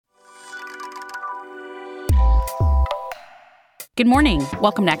Good morning.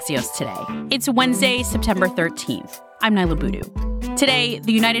 Welcome to Axios Today. It's Wednesday, September 13th. I'm Nyla Boodoo. Today,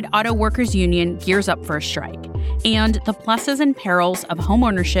 the United Auto Workers Union gears up for a strike, and the pluses and perils of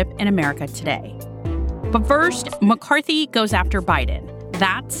homeownership in America today. But first, McCarthy goes after Biden.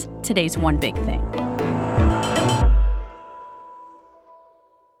 That's today's one big thing.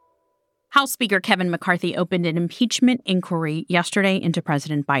 House Speaker Kevin McCarthy opened an impeachment inquiry yesterday into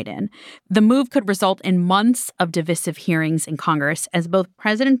President Biden. The move could result in months of divisive hearings in Congress as both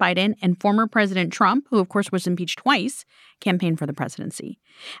President Biden and former President Trump, who of course was impeached twice, campaign for the presidency.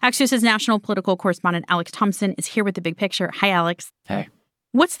 Axios' national political correspondent Alex Thompson is here with the big picture. Hi, Alex. Hey.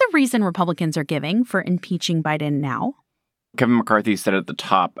 What's the reason Republicans are giving for impeaching Biden now? Kevin McCarthy said at the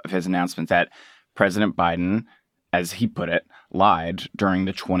top of his announcement that President Biden, as he put it, lied during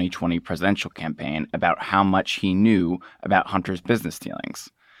the 2020 presidential campaign about how much he knew about Hunter's business dealings.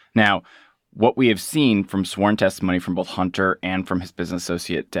 Now, what we have seen from sworn testimony from both Hunter and from his business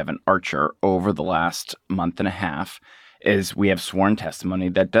associate Devon Archer over the last month and a half is we have sworn testimony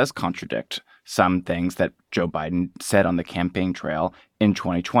that does contradict some things that Joe Biden said on the campaign trail in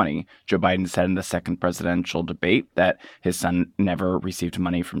 2020. Joe Biden said in the second presidential debate that his son never received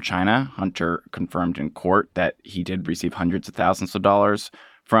money from China. Hunter confirmed in court that he did receive hundreds of thousands of dollars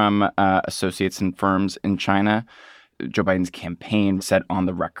from associates and firms in China. Joe Biden's campaign said on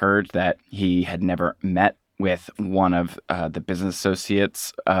the record that he had never met with one of the business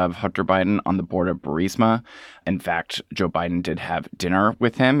associates of Hunter Biden on the board of Burisma. In fact, Joe Biden did have dinner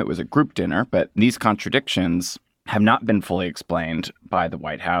with him. It was a group dinner, but these contradictions have not been fully explained by the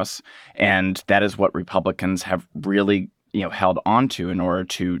White House. And that is what Republicans have really held on to in order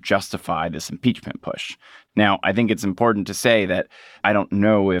to justify this impeachment push. Now, I think it's important to say that I don't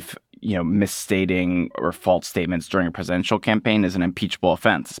know if misstating or false statements during a presidential campaign is an impeachable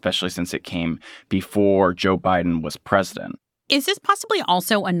offense, especially since it came before Joe Biden was president. Is this possibly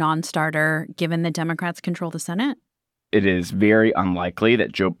also a non-starter given the Democrats control the Senate? It is very unlikely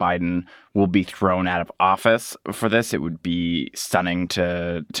that Joe Biden will be thrown out of office for this. It would be stunning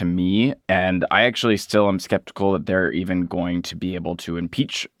to me. And I actually still am skeptical that they're even going to be able to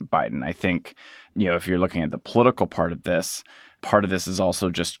impeach Biden. I think, if you're looking at the political part of this is also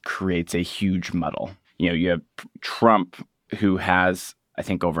just creates a huge muddle. You have Trump, who has, I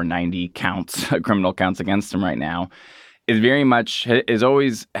think, over 90 criminal counts against him right now, is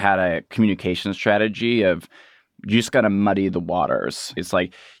always had a communication strategy of you just got to muddy the waters. It's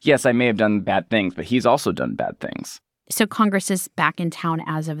like, yes, I may have done bad things, but he's also done bad things. So Congress is back in town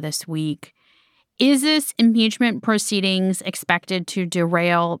as of this week. Is this impeachment proceedings expected to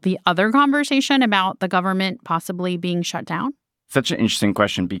derail the other conversation about the government possibly being shut down? Such an interesting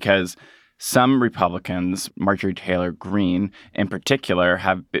question because some Republicans, Marjorie Taylor Greene in particular,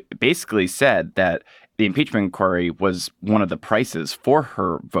 have basically said that the impeachment inquiry was one of the prices for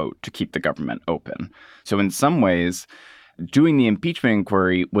her vote to keep the government open. So in some ways, doing the impeachment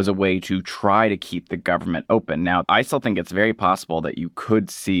inquiry was a way to try to keep the government open. Now, I still think it's very possible that you could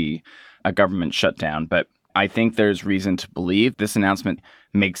see a government shutdown, but I think there's reason to believe this announcement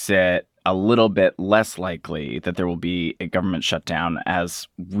makes it a little bit less likely that there will be a government shutdown, as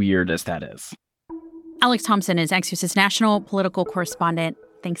weird as that is. Alex Thompson is Axios' national political correspondent.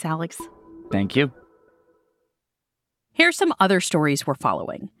 Thanks, Alex. Thank you. Here's some other stories we're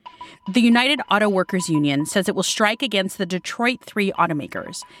following. The United Auto Workers Union says it will strike against the Detroit 3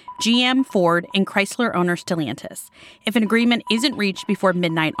 automakers, GM, Ford, and Chrysler owner Stellantis, if an agreement isn't reached before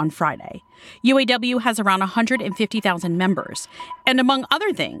midnight on Friday. UAW has around 150,000 members, and among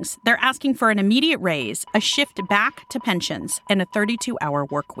other things, they're asking for an immediate raise, a shift back to pensions, and a 32-hour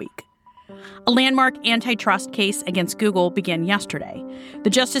work week. A landmark antitrust case against Google began yesterday. The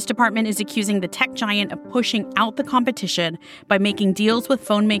Justice Department is accusing the tech giant of pushing out the competition by making deals with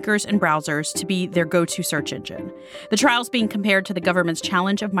phone makers and browsers to be their go-to search engine. The trial's being compared to the government's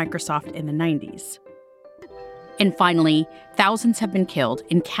challenge of Microsoft in the 90s. And finally, thousands have been killed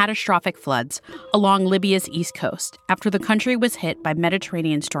in catastrophic floods along Libya's east coast after the country was hit by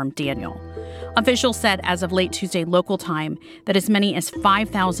Mediterranean storm Daniel. Officials said as of late Tuesday local time that as many as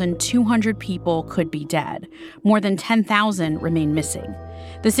 5,200 people could be dead. More than 10,000 remain missing.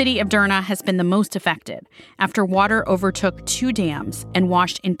 The city of Derna has been the most affected after water overtook 2 dams and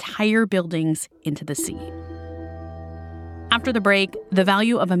washed entire buildings into the sea. After the break, the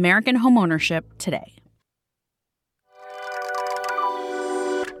value of American homeownership today.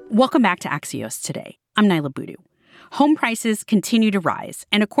 Welcome back to Axios Today. I'm Nyla Boodoo. Home prices continue to rise,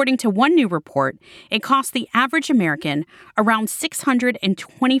 and according to one new report, it costs the average American around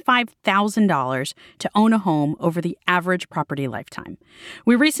 $625,000 to own a home over the average property lifetime.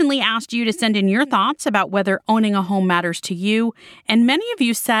 We recently asked you to send in your thoughts about whether owning a home matters to you, and many of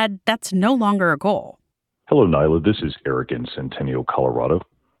you said that's no longer a goal. Hello, Nyla. This is Eric in Centennial, Colorado.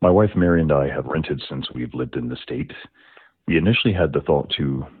 My wife Mary and I have rented since we've lived in the state. We initially had the thought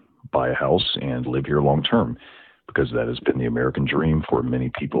to buy a house and live here long term, because that has been the American dream for many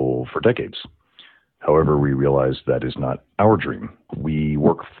people for decades. However, we realized that is not our dream. We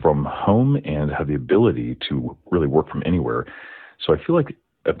work from home and have the ability to really work from anywhere. So I feel like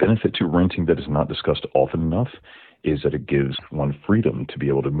a benefit to renting that is not discussed often enough is that it gives one freedom to be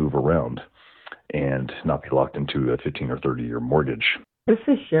able to move around and not be locked into a 15 or 30-year mortgage. This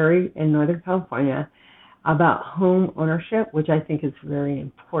is Sherry in Northern California about home ownership, which I think is very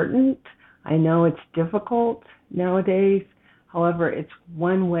important. I know it's difficult nowadays. However, it's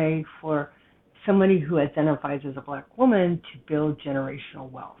one way for somebody who identifies as a Black woman to build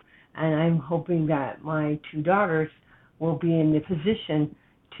generational wealth. And I'm hoping that my two daughters will be in the position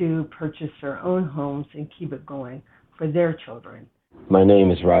to purchase their own homes and keep it going for their children. My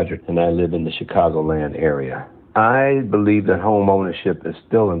name is Roger, and I live in the Chicagoland area. I believe that home ownership is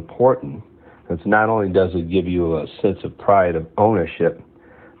still important, because not only does it give you a sense of pride of ownership,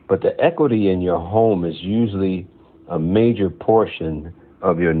 but the equity in your home is usually a major portion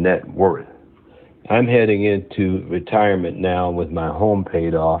of your net worth. I'm heading into retirement now with my home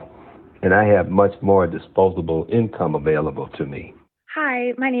paid off, and I have much more disposable income available to me.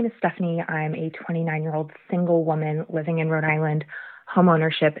 Hi, my name is Stephanie. I'm a 29-year-old single woman living in Rhode Island.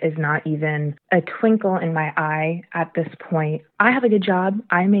 Homeownership is not even a twinkle in my eye at this point. I have a good job.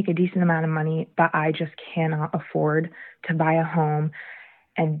 I make a decent amount of money, but I just cannot afford to buy a home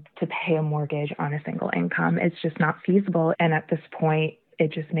and to pay a mortgage on a single income. It's just not feasible. And at this point,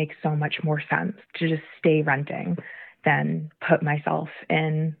 it just makes so much more sense to just stay renting than put myself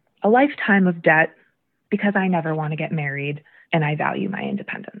in a lifetime of debt, because I never want to get married and I value my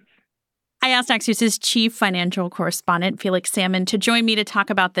independence. I asked Axios' chief financial correspondent, Felix Salmon, to join me to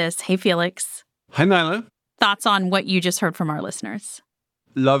talk about this. Hey, Felix. Hi, Nyla. Thoughts on what you just heard from our listeners?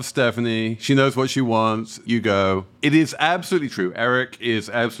 Love Stephanie. She knows what she wants. You go. It is absolutely true. Eric is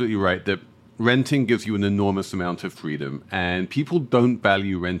absolutely right that renting gives you an enormous amount of freedom, and people don't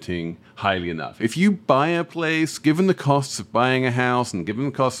value renting highly enough. If you buy a place, given the costs of buying a house and given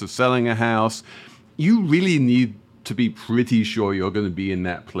the costs of selling a house, you really need to be pretty sure you're going to be in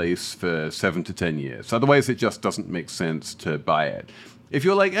that place for 7 to 10 years. Otherwise, it just doesn't make sense to buy it. If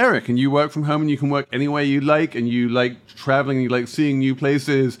you're like Eric and you work from home and you can work any way you like and you like traveling and you like seeing new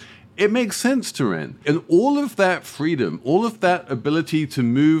places, it makes sense to rent. And all of that freedom, all of that ability to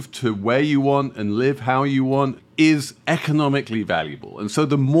move to where you want and live how you want is economically valuable. And so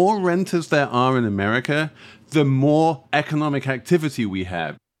the more renters there are in America, the more economic activity we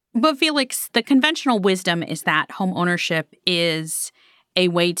have. But Felix, the conventional wisdom is that home ownership is a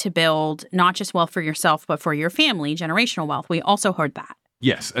way to build not just wealth for yourself, but for your family, generational wealth. We also heard that.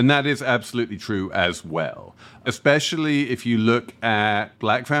 Yes, and that is absolutely true as well, especially if you look at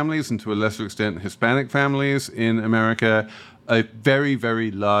Black families and to a lesser extent Hispanic families in America. A very,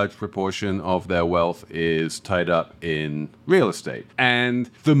 very large proportion of their wealth is tied up in real estate. And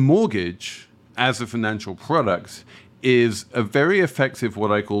the mortgage as a financial product is a very effective,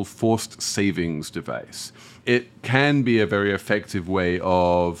 what I call forced savings device. It can be a very effective way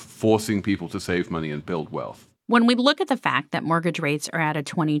of forcing people to save money and build wealth. When we look at the fact that mortgage rates are at a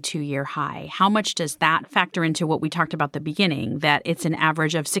 22-year high, how much does that factor into what we talked about at the beginning, that it's an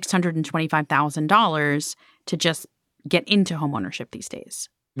average of $625,000 to just get into homeownership these days?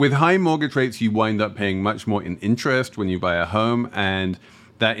 With high mortgage rates, you wind up paying much more in interest when you buy a home, and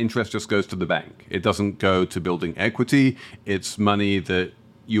that interest just goes to the bank. It doesn't go to building equity. It's money that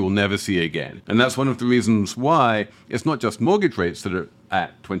you will never see again. And that's one of the reasons why it's not just mortgage rates that are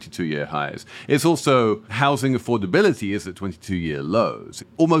at 22-year highs. It's also housing affordability is at 22-year lows.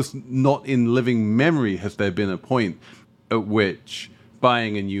 Almost not in living memory has there been a point at which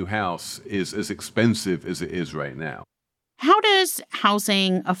buying a new house is as expensive as it is right now. How does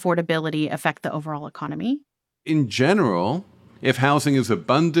housing affordability affect the overall economy? In general, if housing is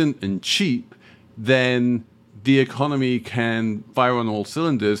abundant and cheap, then the economy can fire on all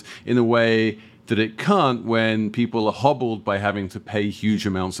cylinders in a way that it can't when people are hobbled by having to pay huge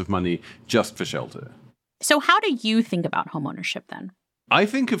amounts of money just for shelter. So how do you think about homeownership then? I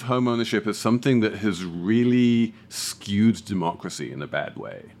think of homeownership as something that has really skewed democracy in a bad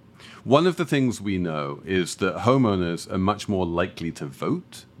way. One of the things we know is that homeowners are much more likely to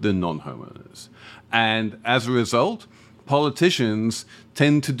vote than non-homeowners. And as a result, politicians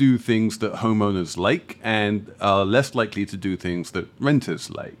tend to do things that homeowners like and are less likely to do things that renters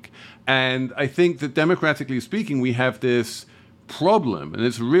like. And I think that democratically speaking, we have this problem, and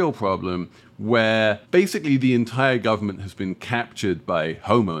it's a real problem, where basically the entire government has been captured by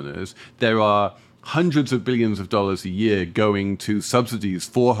homeowners. There are hundreds of billions of dollars a year going to subsidies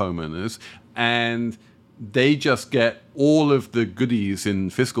for homeowners, and they just get all of the goodies in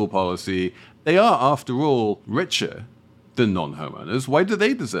fiscal policy. They are, after all, richer than non-homeowners. Why do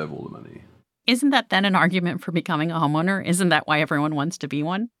they deserve all the money? Isn't that then an argument for becoming a homeowner? Isn't that why everyone wants to be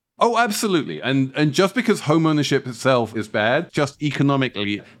one? Oh, absolutely. And just because homeownership itself is bad, just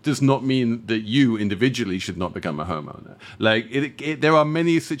economically, does not mean that you individually should not become a homeowner. Like, there are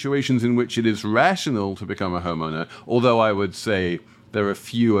many situations in which it is rational to become a homeowner, although I would say there are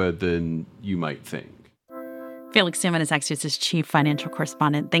fewer than you might think. Felix Salmon is Axios' chief financial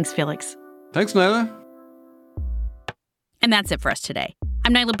correspondent. Thanks, Felix. Thanks, Nyla. And that's it for us today.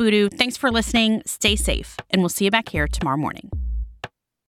 I'm Nyla Boodoo. Thanks for listening. Stay safe, and we'll see you back here tomorrow morning.